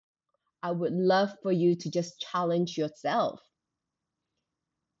I would love for you to just challenge yourself.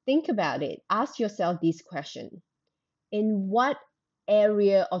 Think about it. Ask yourself this question. In what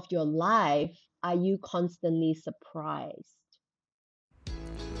area of your life are you constantly surprised?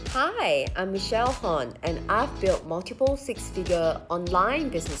 Hi, I'm Michelle Hon, and I've built multiple six-figure online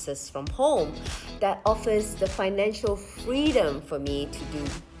businesses from home that offers the financial freedom for me to do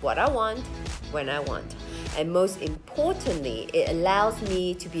what I want when I want. And most importantly, it allows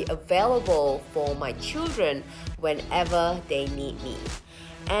me to be available for my children whenever they need me.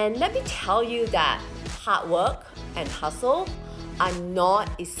 And let me tell you that hard work and hustle are not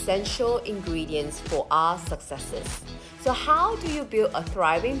essential ingredients for our successes. So how do you build a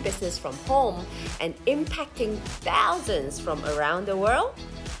thriving business from home and impacting thousands from around the world?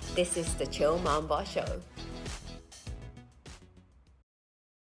 This is the Chill Mom Boss Show.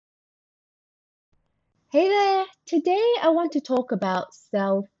 Hey there! Today I want to talk about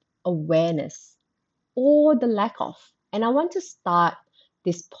self awareness or the lack of. And I want to start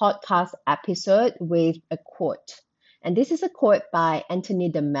this podcast episode with a quote. And this is a quote by Anthony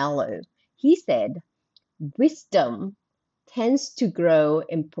de Mello. He said, wisdom tends to grow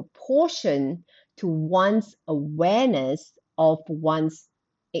in proportion to one's awareness of one's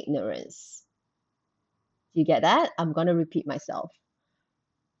ignorance. Do you get that? I'm going to repeat myself.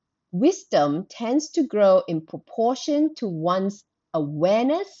 Wisdom tends to grow in proportion to one's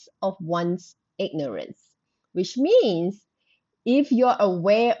awareness of one's ignorance, which means if you're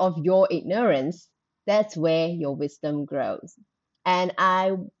aware of your ignorance, that's where your wisdom grows. And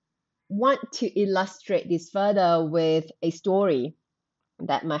I want to illustrate this further with a story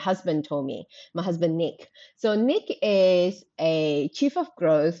that my husband told me, my husband Nick. So Nick is a chief of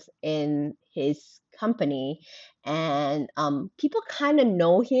growth in his company, and people kind of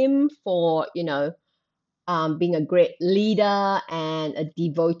know him for, being a great leader and a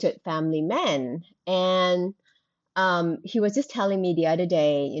devoted family man. And he was just telling me the other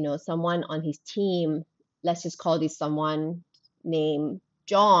day, someone on his team, let's just call this someone named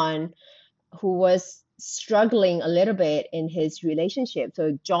John, who was struggling a little bit in his relationship.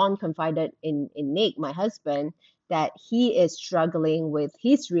 So John confided in Nick, my husband, that he is struggling with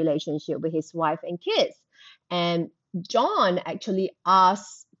his relationship with his wife and kids. And John actually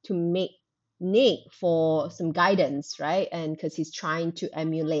asked to make Nick for some guidance, right? And because he's trying to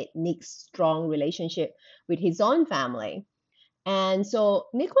emulate Nick's strong relationship with his own family. And so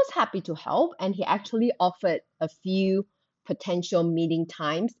Nick was happy to help, and he actually offered a few potential meeting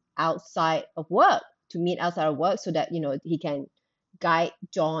times outside of work to meet outside of work so that, he can guide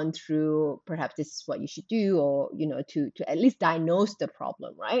John through perhaps this is what you should do, or, to at least diagnose the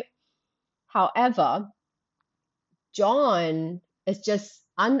problem, right? However, John is just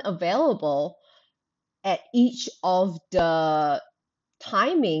unavailable at each of the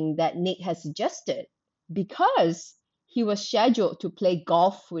timing that Nick has suggested because he was scheduled to play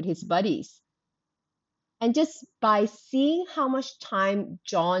golf with his buddies. And just by seeing how much time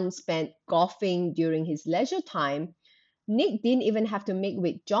John spent golfing during his leisure time, Nick didn't even have to meet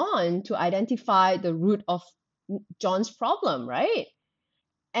with John to identify the root of John's problem, right?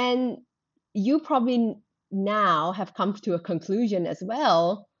 And you probably now have come to a conclusion as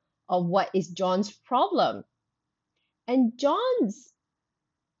well of what is John's problem. And John's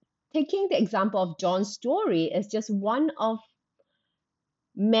taking the example of John's story is just one of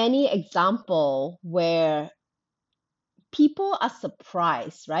many example where people are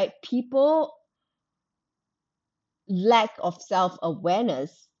surprised, right? People lack of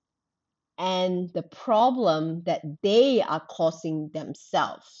self-awareness and the problem that they are causing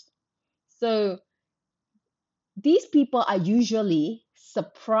themselves. So these people are usually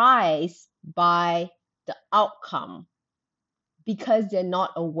surprised by the outcome because they're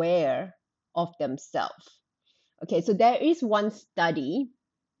not aware of themselves. Okay, so there is one study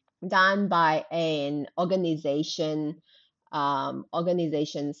done by an organization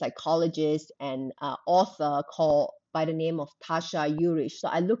psychologist and author called by the name of Tasha Eurich. So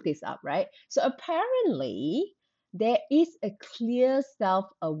I looked this up, right? So apparently there is a clear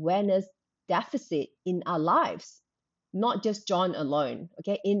self-awareness deficit in our lives, not just John alone,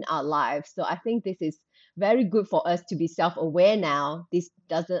 okay, in our lives. So I think this is very good for us to be self-aware now. This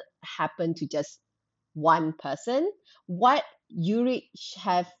doesn't happen to just one person. What Eurich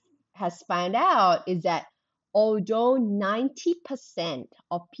has found out is that although 90%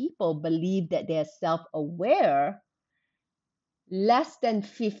 of people believe that they're self-aware, less than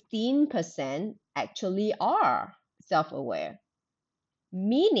 15% actually are self-aware.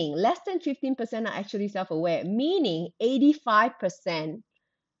 Meaning less than 15% are actually self-aware, meaning 85%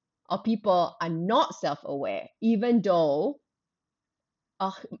 of people are not self-aware, even though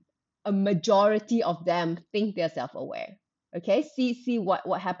a majority of them think they're self-aware. Okay, see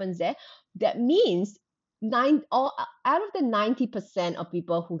what happens there. That means out of the 90% of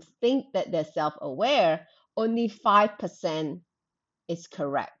people who think that they're self-aware, only 5% is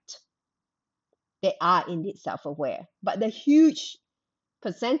correct. They are indeed self-aware, but the huge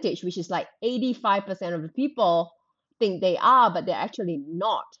percentage, which is like 85% of the people, think they are, but they're actually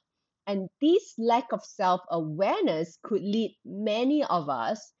not. And this lack of self awareness could lead many of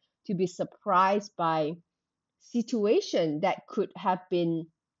us to be surprised by situations that could have been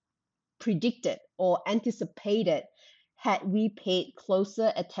predicted or anticipated had we paid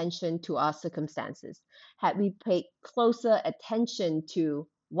closer attention to our circumstances, had we paid closer attention to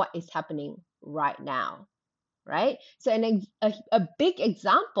what is happening right now, right? So a big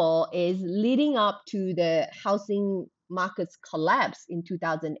example is leading up to the housing market's collapse in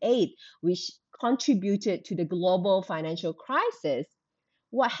 2008, which contributed to the global financial crisis.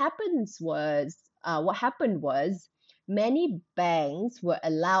 What happened was many banks were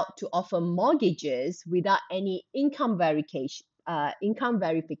allowed to offer mortgages without any income verification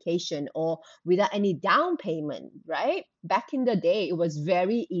or without any down payment, right? Back in the day, it was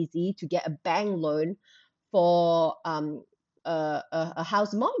very easy to get a bank loan for a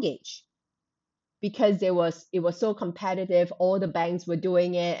house mortgage because it was so competitive. All the banks were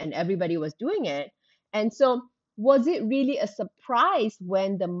doing it and everybody was doing it. And so was it really a surprise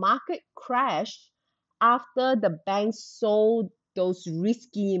when the market crashed after the banks sold those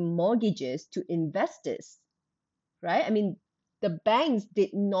risky mortgages to investors, right? I mean, the banks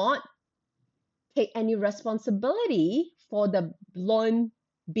did not take any responsibility for the loan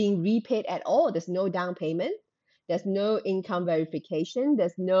being repaid at all. There's no down payment, there's no income verification,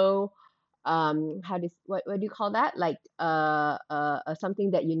 there's no what do you call that, like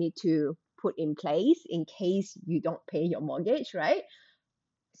something that you need to put in place in case you don't pay your mortgage, right?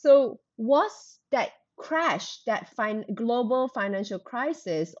 So was that crash, that global financial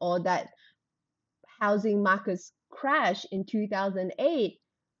crisis, or that housing markets crash in 2008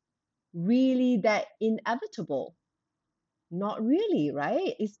 really that inevitable? Not really,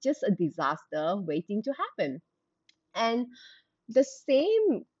 right? It's just a disaster waiting to happen. And the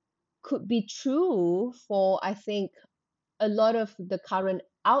same could be true for, I think, a lot of the current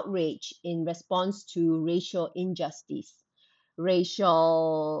outrage in response to racial injustice,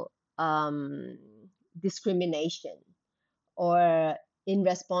 racial discrimination, or in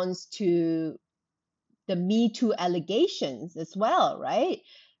response to the Me Too allegations as well, right?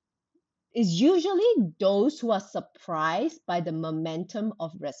 Is usually those who are surprised by the momentum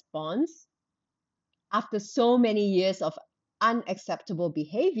of response after so many years of unacceptable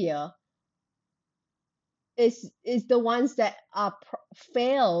behavior is the ones that are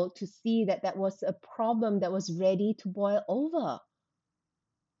fail to see that that was a problem that was ready to boil over.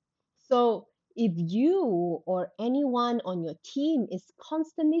 So if you or anyone on your team is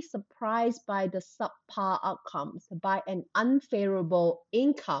constantly surprised by the subpar outcomes, by an unfavorable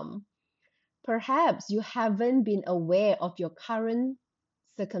income, perhaps you haven't been aware of your current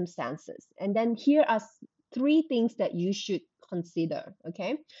circumstances. And then here are three things that you should consider.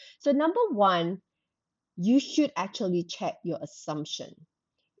 Okay. So, number one, you should actually check your assumption.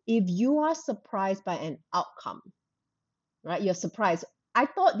 If you are surprised by an outcome, right? You're surprised. I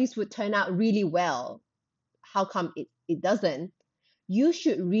thought this would turn out really well. How come it doesn't? You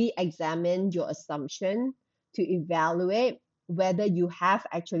should re examine your assumption to evaluate whether you have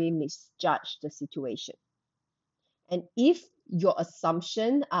actually misjudged the situation. And if your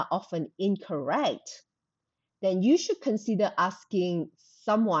assumptions are often incorrect, then you should consider asking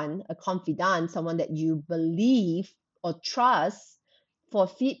someone, a confidant, someone that you believe or trust, for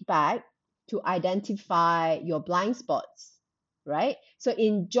feedback to identify your blind spots, right? So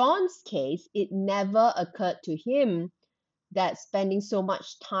in John's case, it never occurred to him that spending so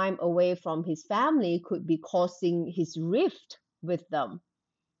much time away from his family could be causing his rift with them.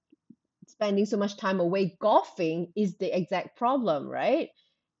 Spending so much time away golfing is the exact problem, right?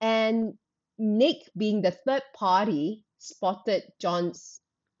 And Nick, being the third party, spotted John's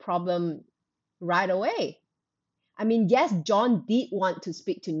problem right away. I mean, yes, John did want to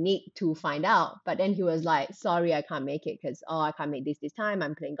speak to Nick to find out, but then he was like, sorry, I can't make it because, oh, I can't make this time.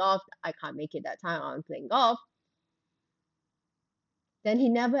 I'm playing golf. I can't make it that time. I'm playing golf. Then he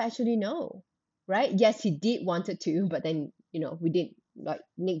never actually know, right? Yes, he did wanted to, but then, we didn't, like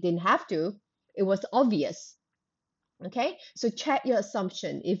Nick didn't have to. It was obvious. Okay, so check your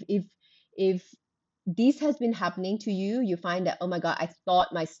assumption. If this has been happening to you, you find that, oh my god, I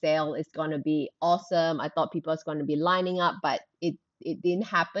thought my sale is going to be awesome, I thought people is going to be lining up, but it didn't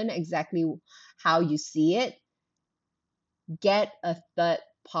happen exactly how you see it. Get a third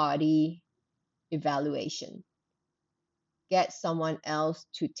party evaluation. Get someone else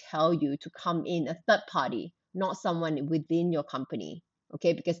to tell you to come in, a third party, not someone within your company,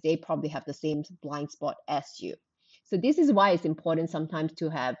 okay? Because they probably have the same blind spot as you. So this is why it's important sometimes to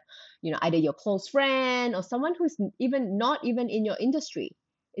have, either your close friend or someone who's even not even in your industry.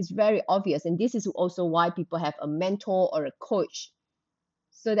 It's very obvious. And this is also why people have a mentor or a coach,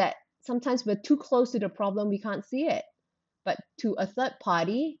 so that sometimes we're too close to the problem, we can't see it. But to a third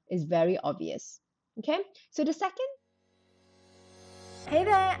party is very obvious. Okay. So the second. Hey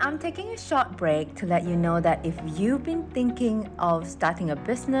there, I'm taking a short break to let you know that if you've been thinking of starting a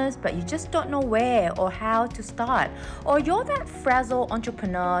business but you just don't know where or how to start, or you're that frazzled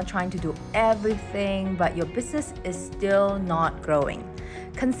entrepreneur trying to do everything but your business is still not growing,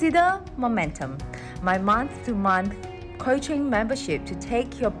 consider Momentum, my month-to-month coaching membership to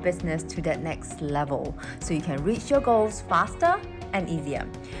take your business to that next level so you can reach your goals faster and easier.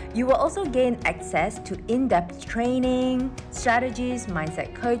 You will also gain access to in-depth training, strategies,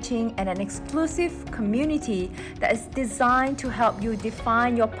 mindset coaching, and an exclusive community that is designed to help you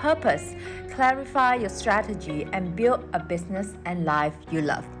define your purpose, clarify your strategy, and build a business and life you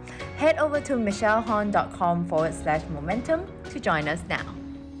love. Head over to michellehorn.com/momentum to join us now.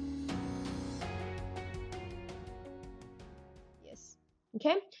 Yes.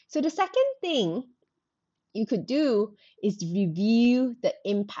 Okay. So the second thing you could do is review the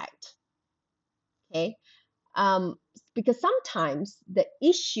impact. Okay. Because sometimes the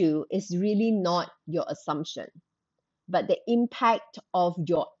issue is really not your assumption, but the impact of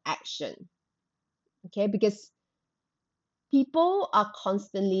your action. Okay. Because people are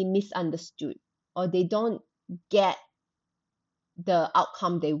constantly misunderstood, or they don't get the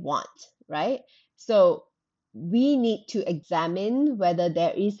outcome they want, right? So we need to examine whether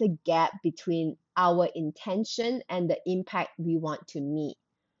there is a gap between our intention and the impact we want to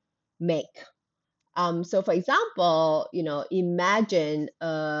make. So for example, imagine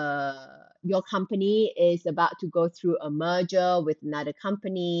your company is about to go through a merger with another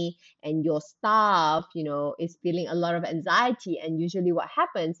company, and your staff, is feeling a lot of anxiety. And usually what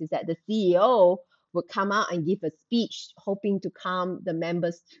happens is that the CEO would come out and give a speech hoping to calm the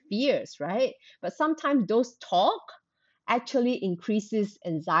members' fears, right? But sometimes those talk actually increases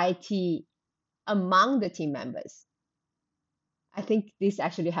anxiety among the team members. I think this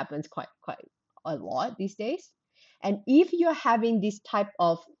actually happens quite a lot these days. And if you're having this type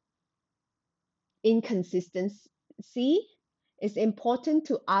of inconsistency, it's important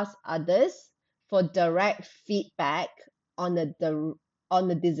to ask others for direct feedback on the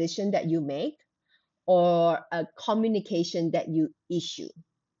decision that you make, or a communication that you issue.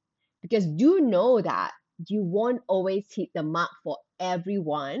 Because do know that you won't always hit the mark for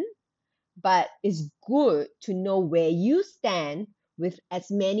everyone, but it's good to know where you stand with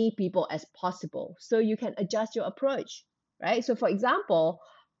as many people as possible so you can adjust your approach, right? So for example,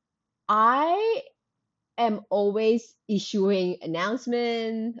 I am always issuing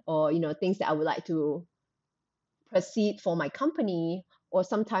announcements, or things that I would like to proceed for my company, or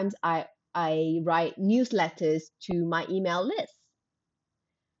sometimes I write newsletters to my email list.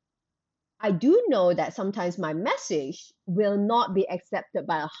 I do know that sometimes my message will not be accepted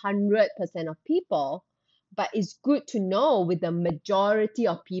by 100% of people, but it's good to know with the majority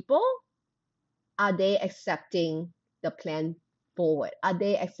of people, are they accepting the plan forward? Are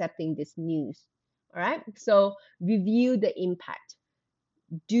they accepting this news? All right. So review the impact.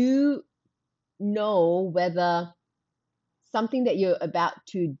 Do know whether something that you're about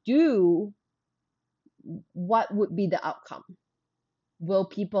to do, what would be the outcome? Will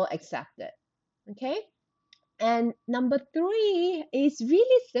people accept it? Okay. And number 3 is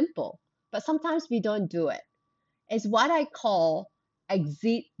really simple, but sometimes we don't do it. It's what I call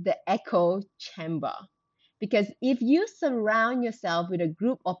exit the echo chamber. Because if you surround yourself with a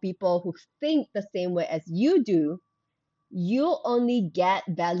group of people who think the same way as you do, you'll only get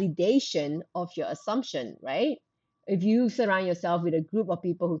validation of your assumption, right? If you surround yourself with a group of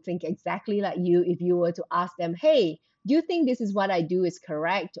people who think exactly like you, if you were to ask them, hey, do you think this is what I do is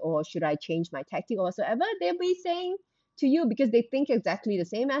correct, or should I change my tactic or whatsoever? They'll be saying to you, because they think exactly the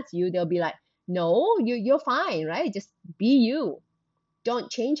same as you, they'll be like, no, you're fine, right? Just be you.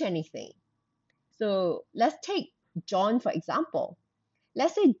 Don't change anything. So let's take John, for example.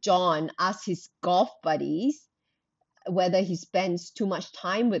 Let's say John asks his golf buddies whether he spends too much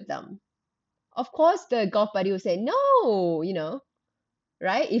time with them. Of course, the golf buddy will say, no,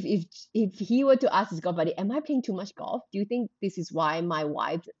 right? If he were to ask his golf buddy, am I playing too much golf? Do you think this is why my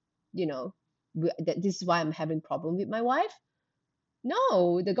wife, that this is why I'm having problem with my wife?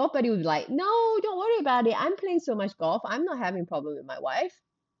 No, the golf buddy would be like, no, don't worry about it. I'm playing so much golf. I'm not having problem with my wife.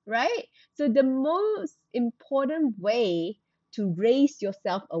 right? So the most important way to raise your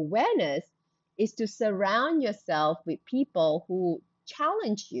self-awareness is to surround yourself with people who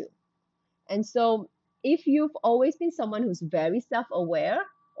challenge you. And so if you've always been someone who's very self-aware,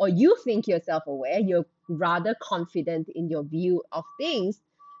 or you think you're self-aware, you're rather confident in your view of things,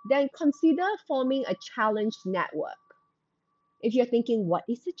 then consider forming a challenge network. If you're thinking, what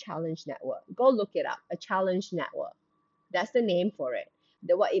is a challenge network? Go look it up, a challenge network. That's the name for it.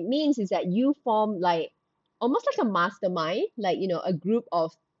 What it means is that you form like almost like a mastermind, like, a group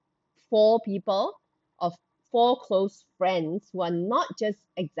of 4 people, of 4 close friends who are not just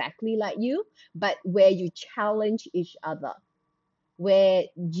exactly like you, but where you challenge each other, where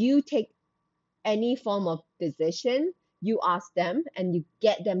you take any form of decision, you ask them and you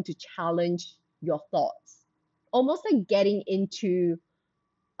get them to challenge your thoughts, almost like getting into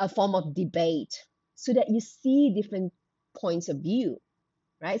a form of debate so that you see different points of view,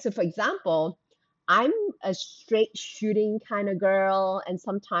 right? So, for example, I'm a straight shooting kind of girl, and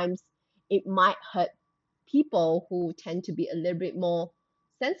sometimes it might hurt people who tend to be a little bit more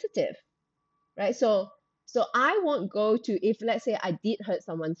sensitive, right? So I won't go to, if let's say I did hurt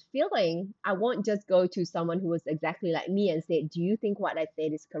someone's feeling, I won't just go to someone who was exactly like me and say, do you think what I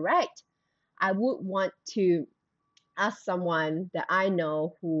said is correct? I would want to ask someone that I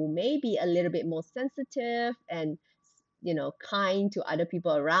know who may be a little bit more sensitive and kind to other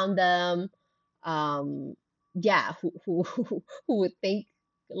people around them. Yeah, who would think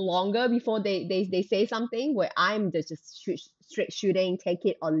longer before they say something, where I'm the just straight shooting, take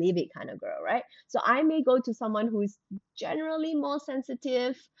it or leave it kind of girl, right? So I may go to someone who's generally more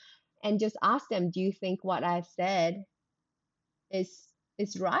sensitive and just ask them, do you think what I've said is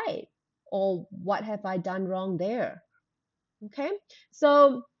is right? Or what have I done wrong there? Okay.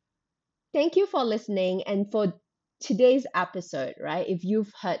 So thank you for listening and for today's episode, right? If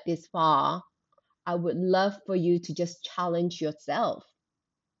you've heard this far, I would love for you to just challenge yourself.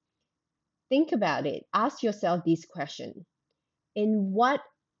 Think about it. Ask yourself this question. In what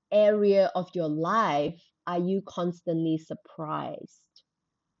area of your life are you constantly surprised?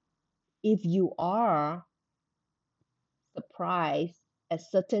 If you are surprised at a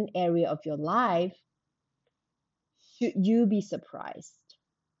certain area of your life, should you be surprised?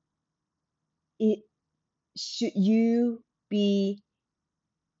 Should you be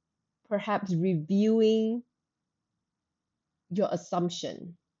perhaps reviewing your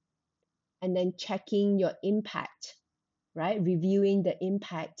assumption and then checking your impact, right? Reviewing the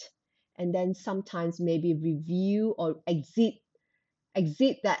impact, and then sometimes maybe review or exit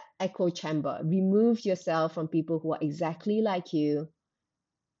that echo chamber, remove yourself from people who are exactly like you,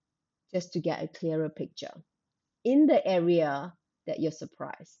 just to get a clearer picture in the area that you're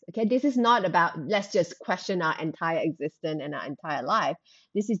surprised. Okay, this is not about let's just question our entire existence and our entire life.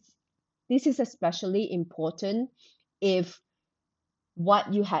 This is especially important if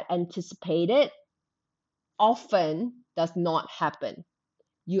what you had anticipated often does not happen.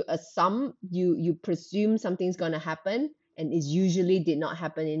 You presume something's going to happen, and it usually did not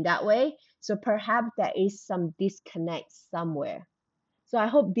happen in that way. So perhaps there is some disconnect somewhere. So I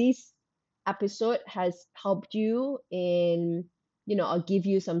hope this episode has helped you in, or give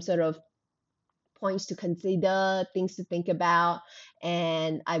you some sort of points to consider, things to think about.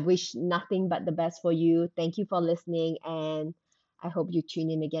 And I wish nothing but the best for you. Thank you for listening, and I hope you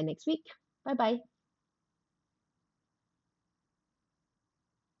tune in again next week. Bye bye.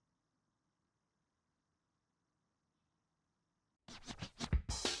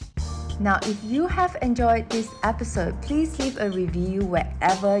 Now, if you have enjoyed this episode, please leave a review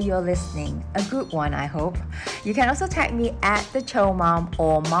wherever you're listening. A good one, I hope. You can also tag me at The Chill Mom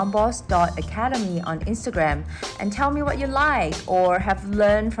or momboss.academy on Instagram and tell me what you like or have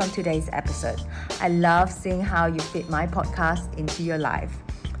learned from today's episode. I love seeing how you fit my podcast into your life.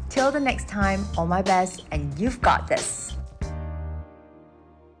 Till the next time, all my best, and you've got this.